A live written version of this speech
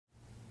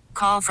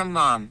Call from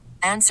mom.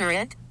 Answer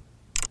it.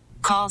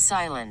 Call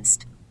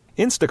silenced.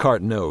 Instacart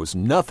knows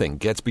nothing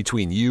gets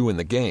between you and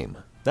the game.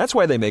 That's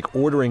why they make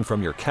ordering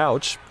from your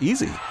couch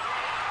easy.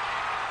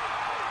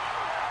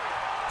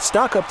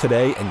 Stock up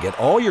today and get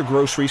all your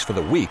groceries for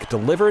the week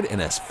delivered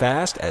in as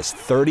fast as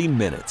 30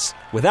 minutes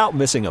without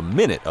missing a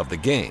minute of the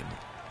game.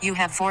 You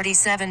have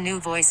 47 new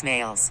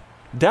voicemails.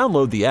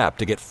 Download the app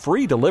to get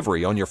free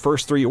delivery on your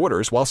first 3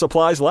 orders while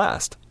supplies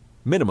last.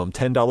 Minimum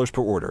 $10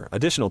 per order.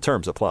 Additional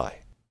terms apply.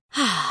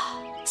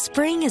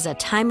 Spring is a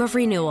time of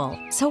renewal,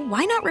 so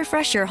why not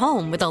refresh your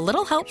home with a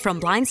little help from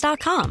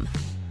Blinds.com?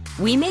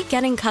 We make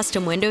getting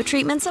custom window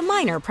treatments a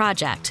minor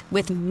project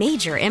with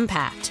major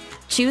impact.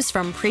 Choose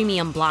from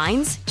premium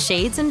blinds,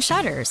 shades, and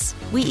shutters.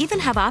 We even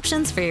have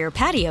options for your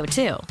patio,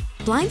 too.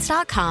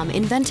 Blinds.com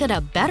invented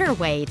a better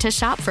way to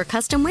shop for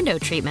custom window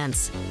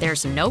treatments.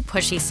 There's no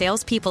pushy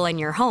salespeople in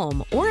your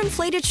home or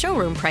inflated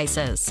showroom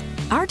prices.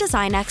 Our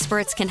design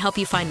experts can help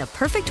you find the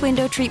perfect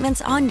window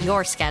treatments on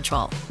your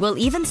schedule. We'll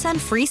even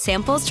send free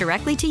samples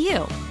directly to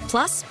you.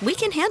 Plus, we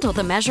can handle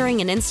the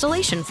measuring and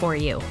installation for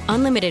you.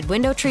 Unlimited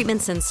window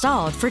treatments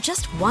installed for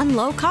just one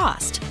low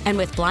cost. And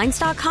with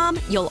Blinds.com,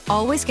 you'll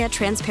always get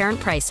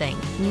transparent pricing.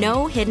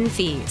 No hidden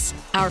fees.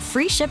 Our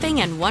free shipping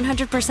and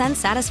 100%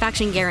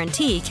 satisfaction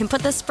guarantee can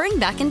put the spring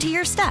back into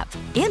your step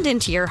and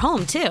into your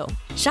home, too.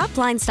 Shop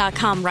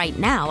Blinds.com right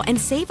now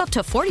and save up to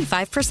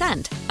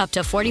 45%. Up to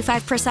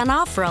 45%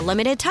 off for a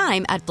limited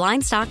time at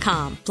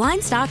Blinds.com.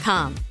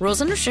 Blinds.com. Rules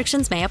and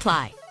restrictions may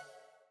apply.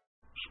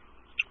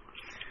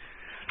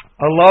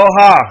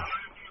 Aloha.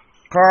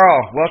 Carl,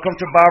 welcome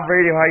to Bob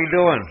Radio. How you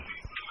doing?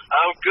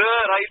 I'm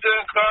good. How you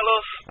doing,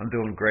 Carlos? I'm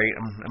doing great.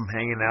 I'm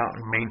hanging out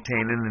and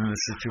maintaining in the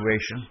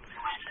situation.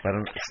 But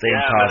I'm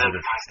staying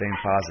positive. Man.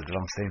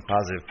 I'm staying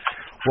positive.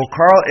 Well,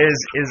 Carl is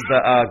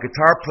the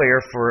guitar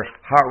player for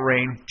Hot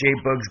Rain, Jay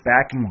Boog's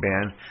backing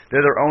band.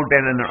 They're their own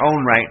band in their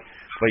own right,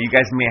 but you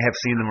guys may have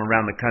seen them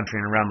around the country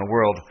and around the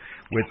world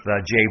with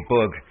Jay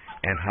Boog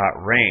and Hot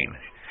Rain.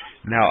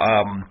 Now,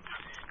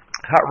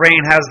 Hot Rain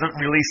hasn't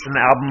released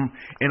an album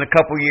in a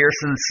couple years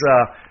since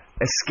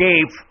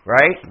Escape,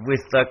 right?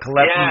 With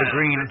Colette from the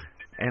Green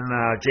and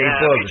Jay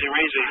Boog.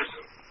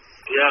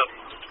 Yeah.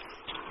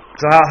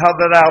 So how'd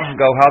that album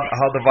go?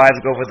 How'd the vibes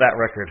go with that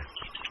record?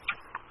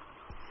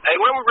 It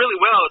went really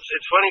well.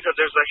 It's funny because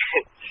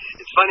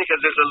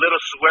there's a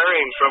little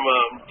swearing from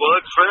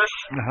Boog first,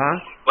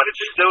 but it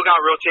still got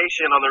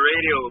rotation on the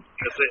radio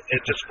because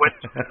it just went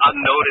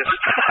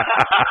unnoticed.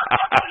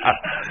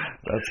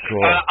 That's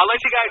cool. I'll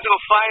let you guys go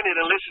find it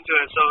and listen to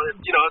it. So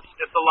it's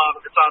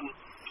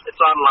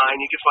online.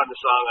 You can find the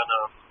song on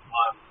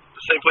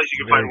the same place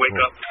you can find Wake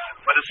Up.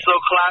 But it's so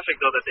classic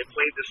though that they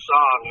played this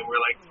song and we're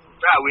like,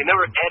 wow, we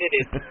never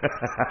edited.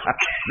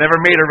 Never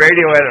made a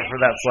radio edit for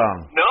that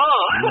song. No.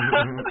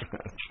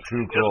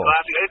 Too cool.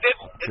 It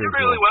did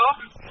really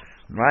well.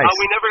 Nice.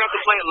 We never got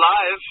to play it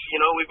live. You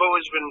know, we've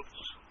always been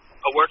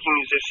a working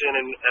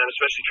musician and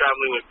especially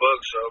traveling with Boog.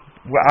 So.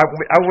 Well,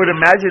 I would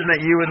imagine that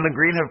you and the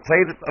Green have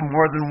played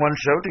more than one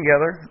show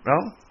together,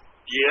 no?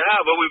 Yeah,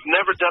 but we've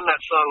never done that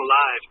song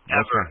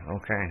live, ever.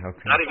 Okay.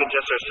 Not even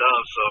just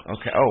ourselves, so.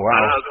 Okay, oh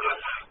wow.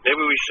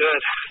 Maybe we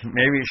should.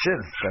 Maybe you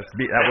should. That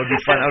would be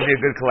fun. That would be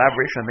a good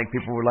collaboration. I think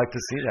people would like to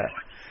see that.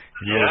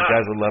 You know,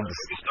 guys would love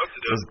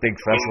those big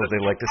festivals.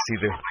 They like to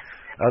see the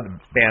other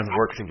bands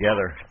work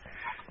together.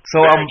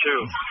 So Very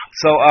true.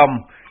 So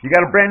you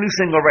got a brand new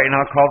single right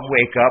now called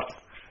 "Wake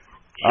Up,"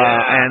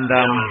 and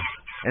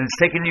it's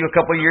taken you a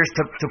couple of years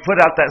to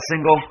put out that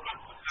single.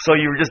 So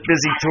you were just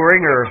busy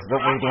touring, or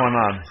what was going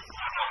on?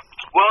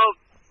 Well,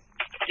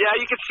 yeah,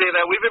 you could say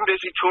that. We've been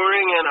busy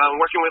touring and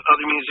working with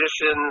other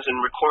musicians and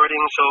recording.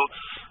 So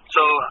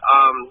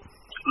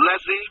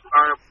Leslie,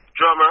 our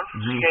drummer,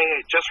 he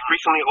just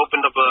recently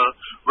opened up a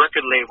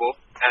record label,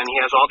 and he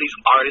has all these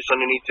artists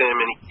underneath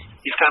him, and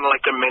he's kind of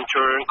like their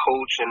mentor and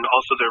coach, and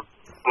also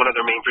one of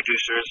their main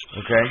producers.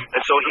 Okay.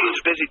 And so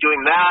he's busy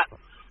doing that.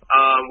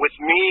 With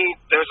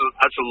me, that's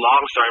a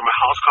long story. My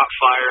house caught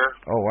fire.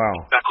 Oh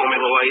wow. Back home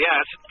in Hawaii,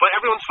 yes, but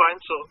everyone's fine.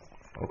 So.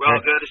 Okay. We're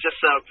all good. It's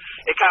just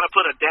it kind of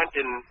put a dent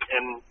in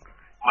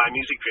my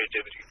music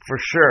creativity.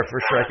 For sure.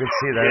 I could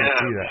see that. I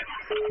see that.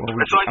 Well,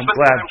 so I spent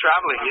time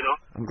traveling, you know.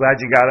 I'm glad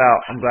you got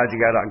out.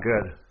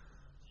 Good.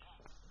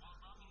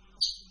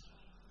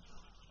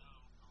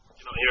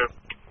 You know, here,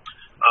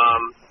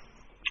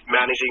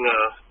 managing a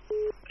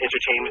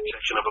entertainment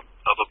section of a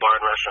bar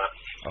and restaurant.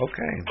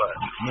 Okay. But,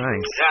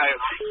 nice.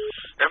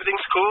 Yeah,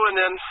 everything's cool, and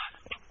then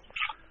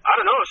I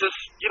don't know. It's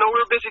just we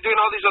were busy doing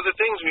all these other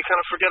things. We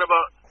kind of forget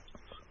about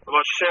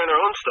sharing our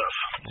own stuff.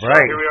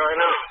 Right. So here we are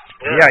now.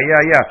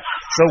 Yeah.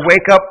 So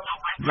Wake Up,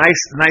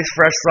 nice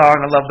fresh song.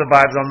 I love the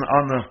vibes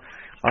on the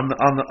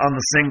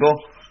single.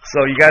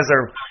 So you guys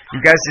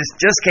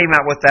just came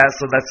out with that.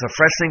 So that's a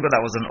fresh single.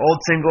 That was an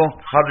old single.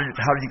 How did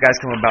you guys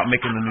come about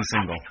making the new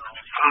single?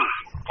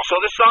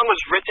 So this song was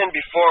written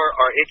before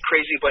our It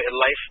Crazy But in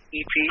Life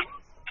EP.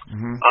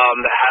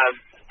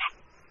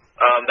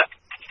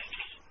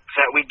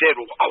 That we did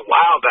a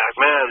while back,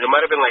 man. It might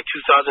have been like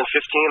 2015.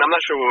 I'm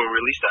not sure when we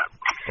released that.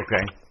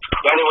 Okay.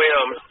 But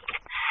anyway,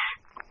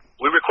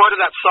 we recorded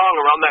that song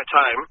around that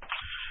time,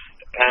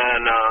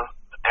 and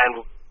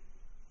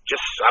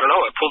just, I don't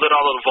know, I pulled it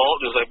out of the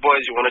vault. It was like,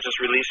 boys, you want to just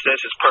release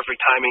this? It's perfect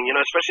timing, you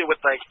know, especially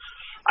with, like,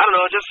 I don't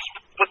know, just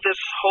with this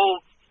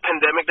whole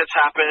pandemic that's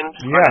happened.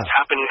 Yeah. That's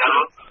happening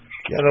now.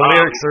 Yeah,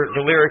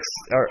 the lyrics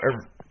are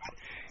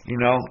you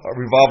know,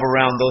 revolve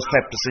around those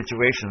types of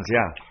situations.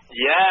 Yeah.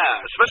 Yeah,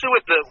 especially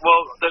with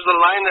there's a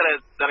line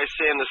that I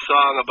say in the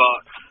song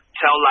about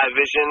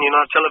television, you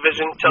know,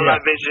 television,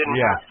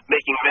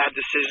 making bad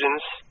decisions,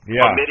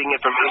 omitting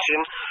information.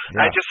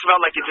 Yeah. I just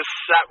felt like it just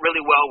sat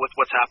really well with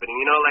what's happening,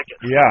 you know, like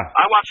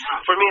I watch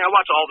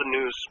all the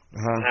news,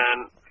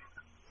 and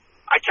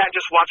I can't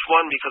just watch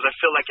one because I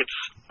feel like it's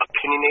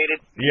opinionated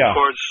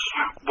towards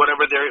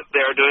whatever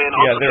they're doing.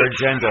 Yeah, their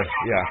agenda.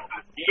 Yeah.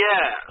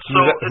 Yeah. So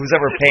who's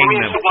ever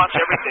paying them? To watch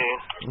everything.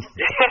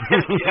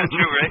 Yeah,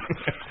 true, right?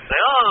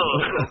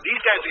 Like,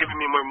 these guys are giving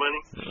me more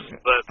money,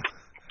 but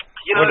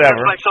you know, whatever.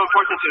 It's like so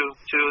important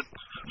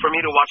for me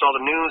to watch all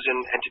the news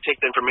and to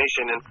take the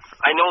information. And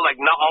I know, like,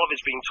 not all of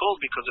it's being told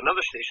because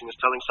another station is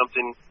telling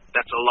something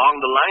that's along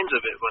the lines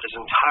of it, but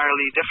is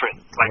entirely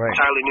different, like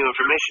entirely new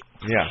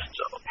information. Yeah.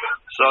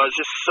 So it's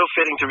just so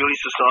fitting to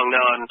release the song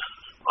now, and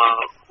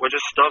we're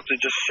just stoked to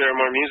just share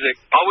more music.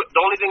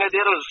 The only thing I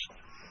did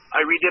was I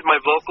redid my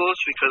vocals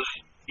because,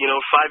 you know,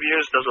 5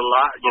 years does a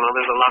lot. You know,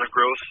 there's a lot of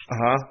growth.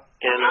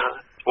 And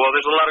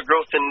there's a lot of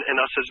growth in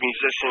us as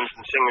musicians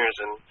and singers,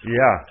 and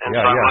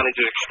so I wanted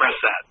to express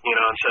that, you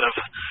know, instead of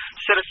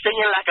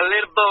singing like a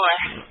little boy.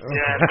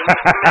 Yeah.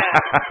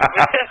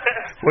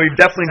 Well, you've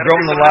definitely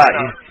grown a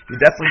lot. You've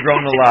definitely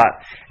grown a lot.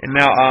 And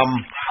now,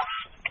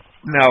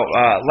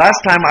 last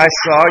time I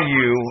saw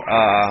you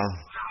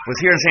was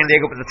here in San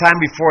Diego, but the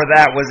time before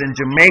that was in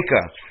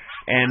Jamaica.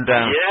 And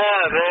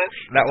yeah, man,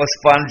 that was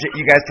fun.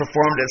 You guys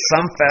performed at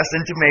Sumfest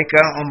in Jamaica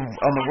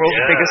on the world's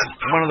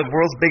one of the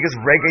world's biggest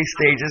reggae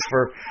stages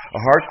for a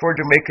hardcore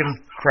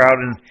Jamaican crowd,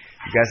 and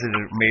you guys did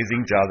an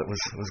amazing job. It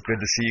was good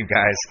to see you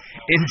guys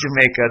in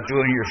Jamaica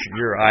doing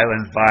your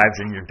island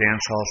vibes and your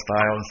dance hall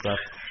style and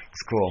stuff.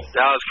 It's cool.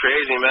 That was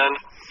crazy, man.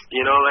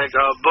 You know, like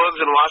Bugs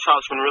and Wash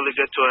House been really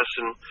good to us,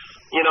 and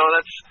you know,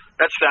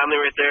 that's family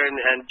right there,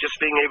 and just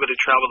being able to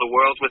travel the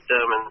world with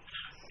them and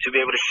to be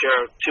able to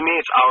share. To me,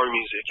 it's our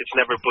music. It's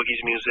never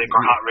Boogie's music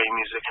or Hot Rain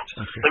music.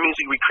 The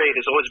music we create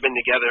has always been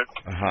together.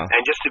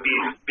 And just to be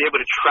able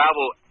to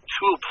travel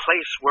to a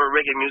place where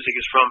reggae music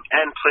is from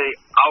and play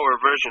our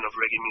version of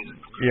reggae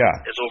music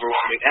is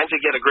overwhelming. And to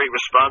get a great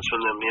response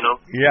from them, you know?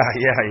 Yeah.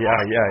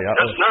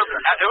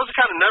 It was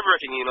kind of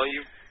nerve-wracking, you know?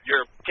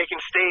 You're taking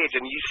stage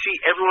and you see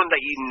everyone that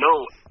you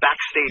know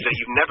backstage that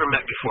you've never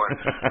met before.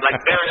 Like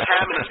Barris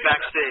Hammond is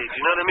backstage,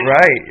 you know what I mean?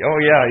 Right. Oh,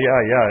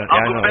 yeah.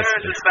 Uncle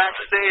Barris is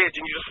backstage,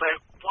 and you're just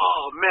like,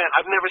 whoa, man,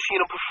 I've never seen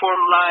him perform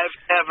live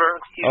ever.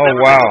 He's never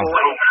been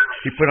away.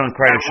 He put on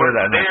quite a show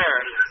that night. There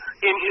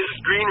in his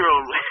green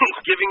room,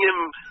 giving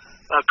him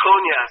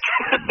cognac.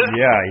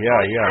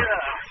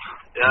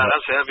 Yeah,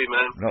 that's heavy,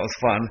 man. That was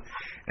fun.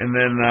 And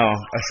then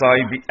I saw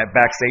you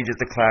backstage at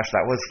the Clash.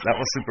 That was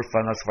super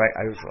fun. That's why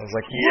I was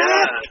like,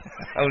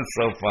 that was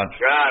so fun.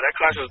 Yeah, that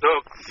Clash was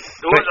dope.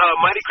 It was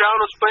Mighty Crown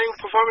was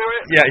performing,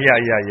 right? Yeah. Yeah,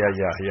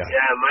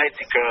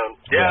 Mighty Crown.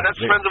 Yeah, that's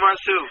friends of ours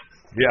too.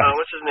 Yeah.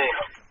 What's his name?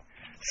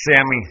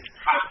 Sammy,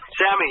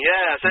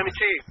 Sammy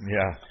T.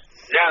 Yeah.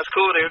 Yeah, it's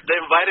cool. They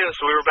invited us.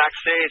 We were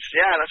backstage.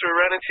 Yeah, that's what we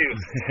ran into.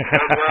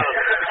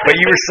 But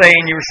you were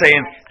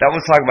saying that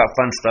was talking about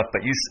fun stuff.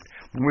 But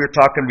when we were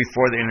talking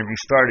before the interview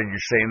started,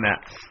 you're saying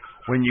that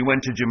when you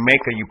went to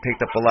Jamaica, you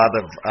picked up a lot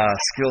of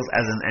skills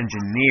as an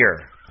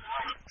engineer.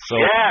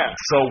 So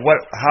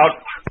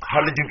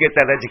how did you get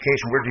that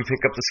education? Where did you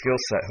pick up the skill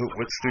set?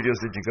 What studios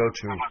did you go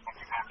to?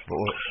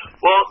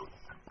 Well,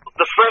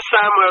 the first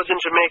time I was in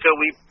Jamaica,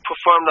 we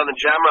performed on the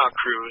Jamrock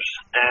cruise,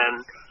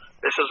 and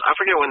this is, I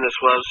forget when this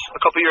was, a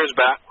couple years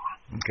back.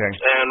 Okay.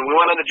 And we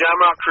went on the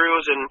Jamrock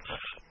cruise, and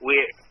we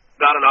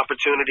got an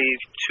opportunity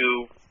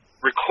to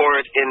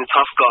record in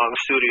Tough Gong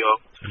studio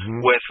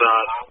with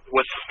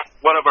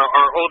one of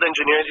our old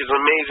engineers. He's an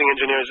amazing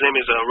engineer. His name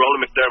is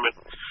Roland McDermott.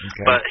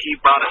 Okay. But he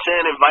brought us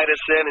in, invited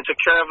us in, and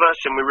took care of us,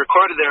 and we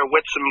recorded there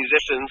with some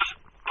musicians.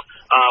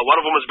 One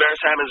of them was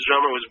Barris Hammond's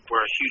drummer,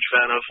 we're a huge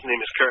fan of. His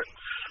name is Kurt.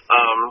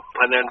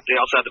 And then they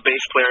also had the bass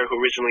player who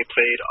originally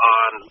played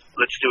on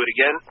Let's Do It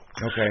Again.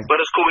 Okay.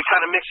 But it's cool. We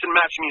kind of mix and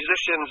match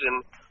musicians,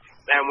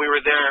 and we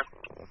were there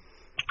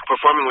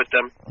performing with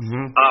them,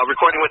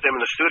 recording with them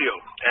in the studio.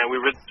 And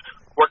we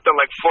worked on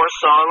like 4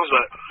 songs,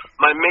 but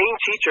my main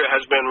teacher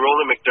has been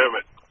Roland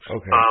McDermott.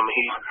 Okay.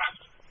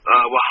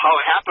 How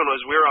it happened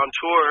was we were on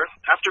tour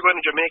after going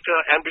to Jamaica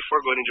and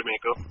before going to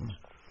Jamaica.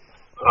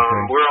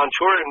 We were on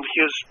tour, and he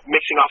was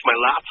mixing off my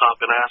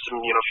laptop, and I asked him,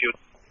 if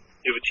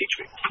he would teach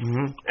me.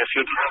 If he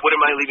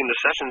wouldn't mind leaving the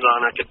sessions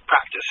on, I could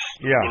practice,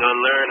 and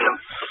learn. And,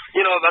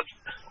 that's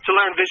to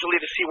learn visually,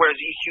 to see where his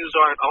EQs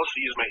are, and also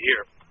use my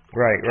ear.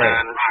 Right.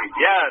 And,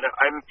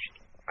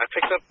 I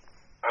picked up,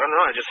 I don't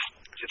know, it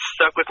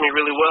stuck with me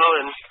really well.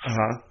 And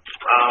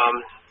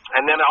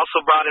and then I also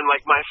brought in,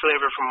 like, my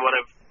flavor from what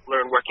I've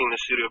learned working in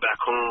the studio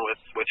back home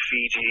with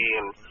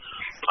Fiji and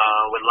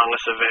with Langa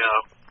Surveyor.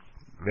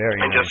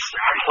 Very and nice. just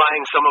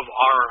applying some of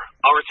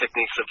our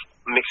techniques of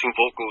mixing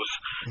vocals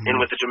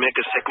in with the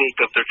Jamaica's technique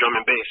of their drum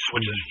and bass,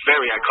 which is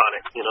very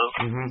iconic, you know?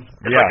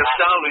 It's like a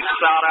sound we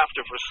sought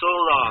after for so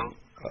long.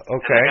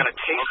 Okay. And I got a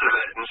taste of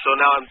it. And so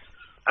now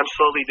I'm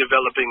slowly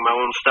developing my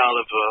own style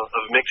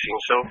of mixing.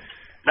 So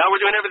now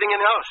we're doing everything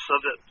in-house. So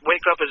the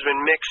Wake Up has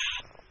been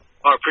mixed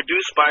or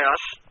produced by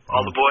us,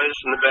 all the boys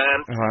in the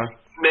band,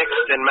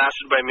 mixed and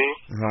mastered by me.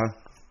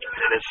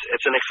 And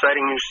it's an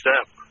exciting new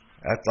step.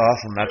 That's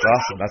awesome.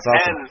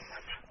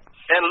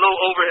 And low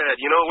overhead.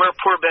 You know, we're a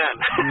poor band.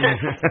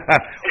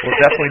 Well,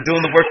 definitely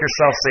doing the work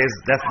yourself saves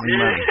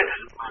definitely money.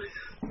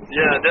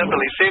 Yeah,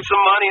 definitely. Save some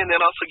money and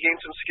then also gain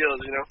some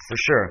skills, you know. For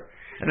sure.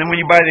 And then when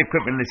you buy the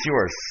equipment, it's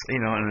yours,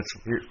 you know, and it's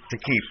to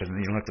keep, and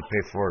you don't have to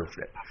pay for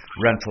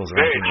rentals or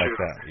anything like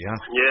that. Yeah.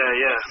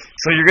 Yeah.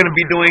 So you're going to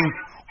be doing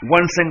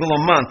one single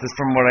a month, is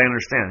from what I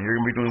understand.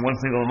 You're going to be doing one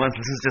single a month.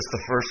 This is just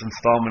the first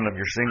installment of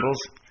your singles.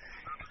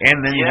 And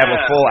then you have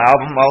a full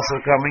album also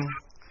coming?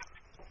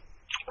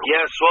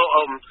 Yes,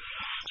 well,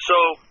 so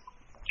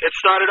it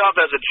started off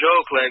as a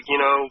joke, like, you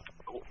know,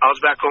 I was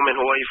back home in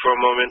Hawaii for a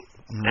moment,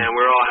 and we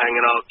were all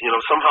hanging out, you know,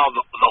 somehow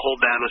the whole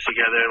band was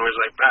together, and we was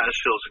like, this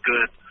feels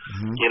good.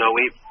 You know,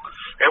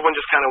 everyone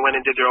just kind of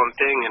went and did their own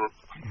thing, and,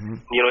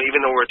 you know,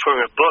 even though we were touring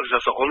with Bugs,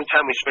 that's the only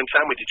time we spent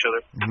time with each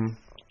other.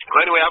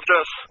 But anyway, after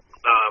us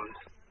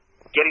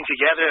getting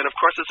together, and of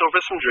course it's over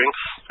some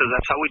drinks, because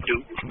that's how we do.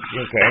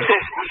 Okay.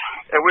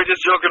 And we're just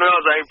joking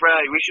around, like,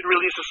 Brad, we should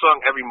release a song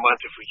every month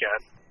if we can.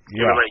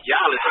 Yeah. And we're like, yeah,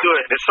 let's do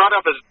it. And it started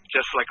off as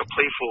just like a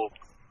playful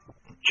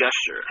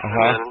gesture.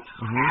 And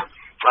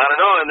I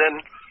don't know, and then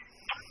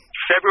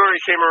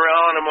February came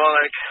around, and I'm all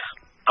like,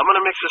 I'm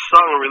going to mix this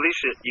song and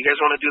release it. You guys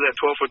want to do that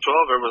 12 for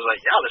 12? Everyone's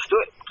like, yeah, let's do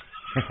it.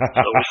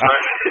 So we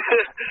started,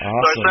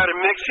 so I started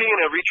mixing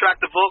and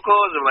retracked the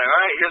vocals, and I'm like, all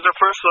right, here's our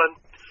first one.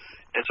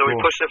 And so we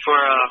pushed it for,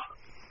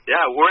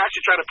 we're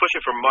actually trying to push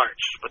it for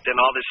March, but then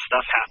all this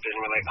stuff happened.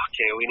 We're like,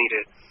 okay, we need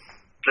to,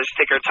 let's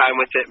take our time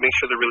with it, make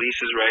sure the release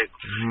is right,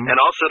 and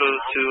also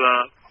to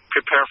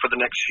prepare for the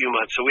next few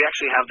months. So we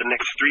actually have the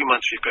next 3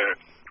 months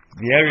prepared.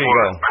 There you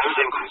go.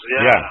 Singles.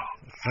 Yeah.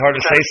 It's hard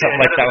to say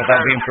something like that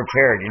without being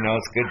prepared. You know,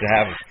 it's good to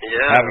have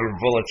your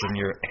bullets and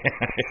you're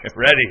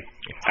ready.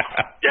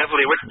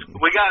 Definitely.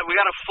 We got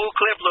a full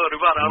clip load.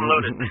 We're about to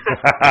unload it.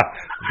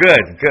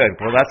 Good.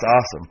 Well, that's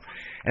awesome.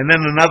 And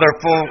then another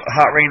full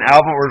Hot Rain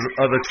album,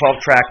 or the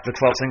 12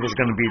 singles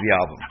going to be the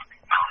album?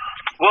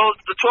 Well,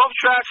 the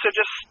 12 tracks are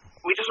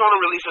we just want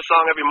to release a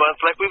song every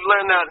month. Like, we've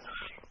learned that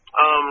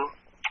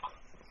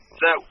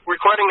that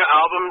recording an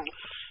album,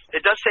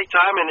 it does take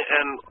time,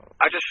 and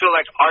I just feel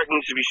like art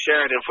needs to be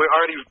shared. And if we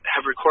already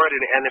have recorded,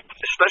 and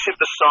especially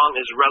if the song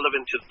is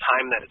relevant to the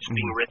time that it's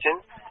being written,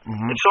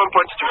 it's so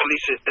important to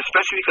release it,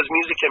 especially because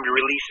music can be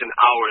released in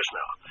hours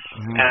now.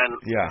 And,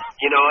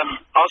 you know, and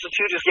also,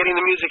 too, just getting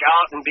the music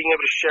out and being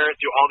able to share it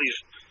through all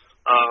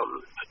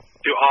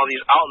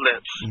these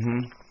outlets.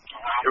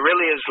 It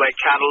really is like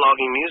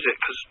cataloging music,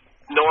 because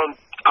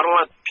I don't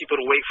want people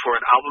to wait for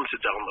an album to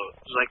download.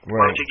 It's like,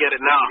 why don't you get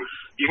it now?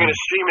 You're going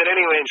to stream it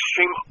anyway and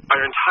stream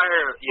our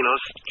entire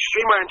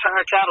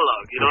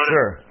catalog. You know,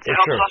 it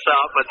helps us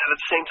out, but at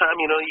the same time,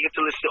 you know, you get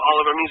to listen to all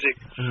of our music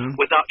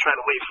without trying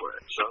to wait for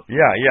it. So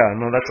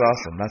no, that's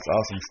awesome. That's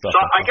awesome stuff.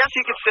 So I guess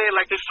you could say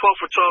like this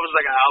 12 for 12 is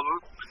like an album,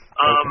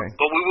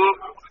 but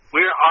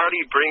we're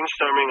already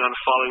brainstorming on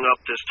following up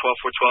this 12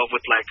 for 12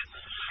 with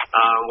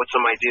with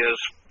some ideas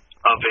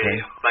of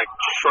like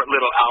short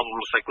little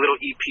albums, like little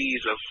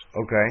EPs of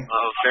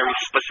very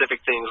specific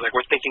things. Like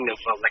we're thinking of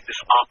like this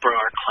opera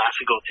or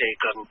classical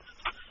take on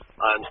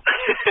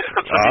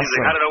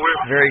music. I don't know.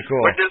 Very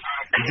cool. Did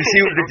you see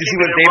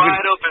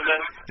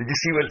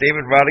what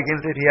David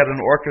Rodigan did? He had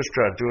an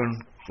orchestra doing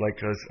like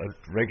a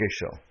reggae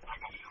show.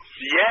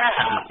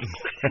 Yeah.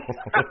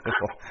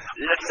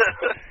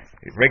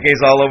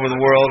 Reggae's all over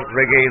the world.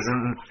 Reggae is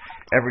in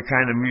every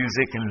kind of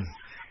music, and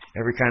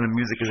every kind of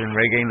music is in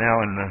reggae now,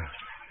 and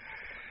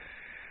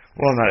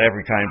well, not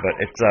every kind, but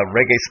it's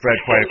reggae spread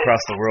quite across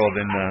the world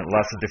in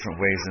lots of different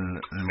ways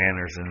and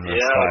manners and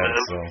styles.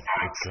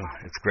 So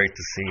it's great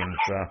to see, and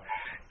it's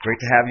great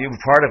to have you a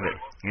part of it.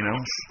 You know.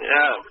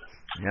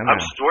 Yeah, man.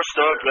 We're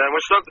stoked, man.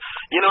 We're stoked.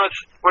 You know,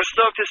 we're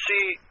stoked to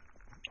see,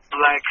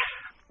 like,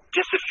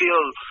 just to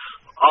feel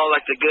all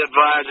like the good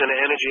vibes and the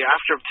energy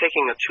after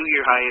taking a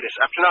 2-year hiatus,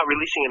 after not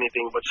releasing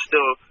anything, but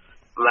still.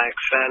 Like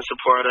fans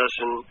support us,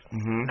 and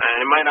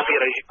it might not be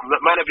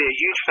a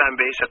huge fan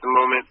base at the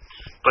moment,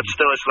 but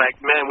still, it's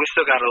like, man, we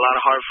still got a lot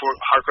of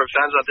hardcore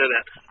fans out there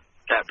that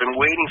have been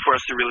waiting for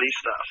us to release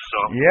stuff.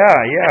 So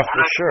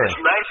for sure. It's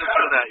nice to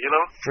do that, you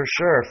know. For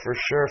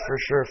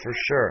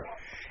sure.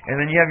 And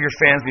then you have your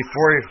fans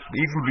before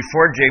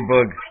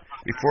J-Bug,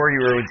 before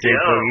you were with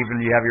J-Bug,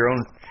 even you had your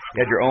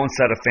own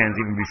set of fans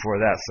even before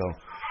that. So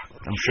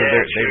I'm sure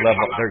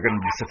they're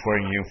going to be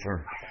supporting you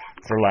for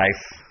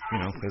life. You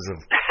know, because of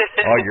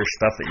all your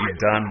stuff that you've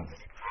done,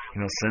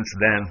 you know, since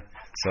then.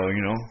 So,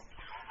 you know,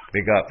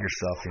 big up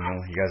yourself, you know.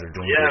 You guys are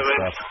doing great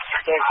stuff.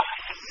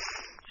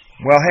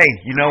 Well, hey,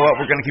 you know what?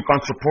 We're going to keep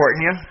on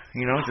supporting you.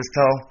 You know, just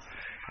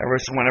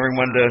want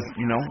everyone to,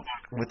 you know,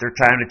 with their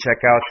time to check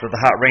out the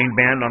Hot Rain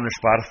Band on their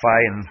Spotify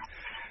and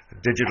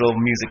digital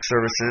music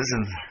services,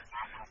 and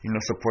you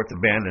know, support the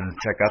band and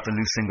check out the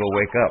new single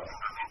 "Wake Up."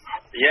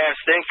 Yes,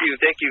 thank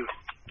you.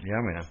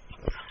 Yeah, man.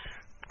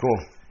 Cool.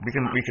 We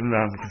can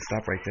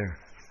stop right there.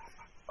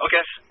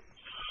 Okay.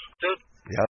 Good. Yeah.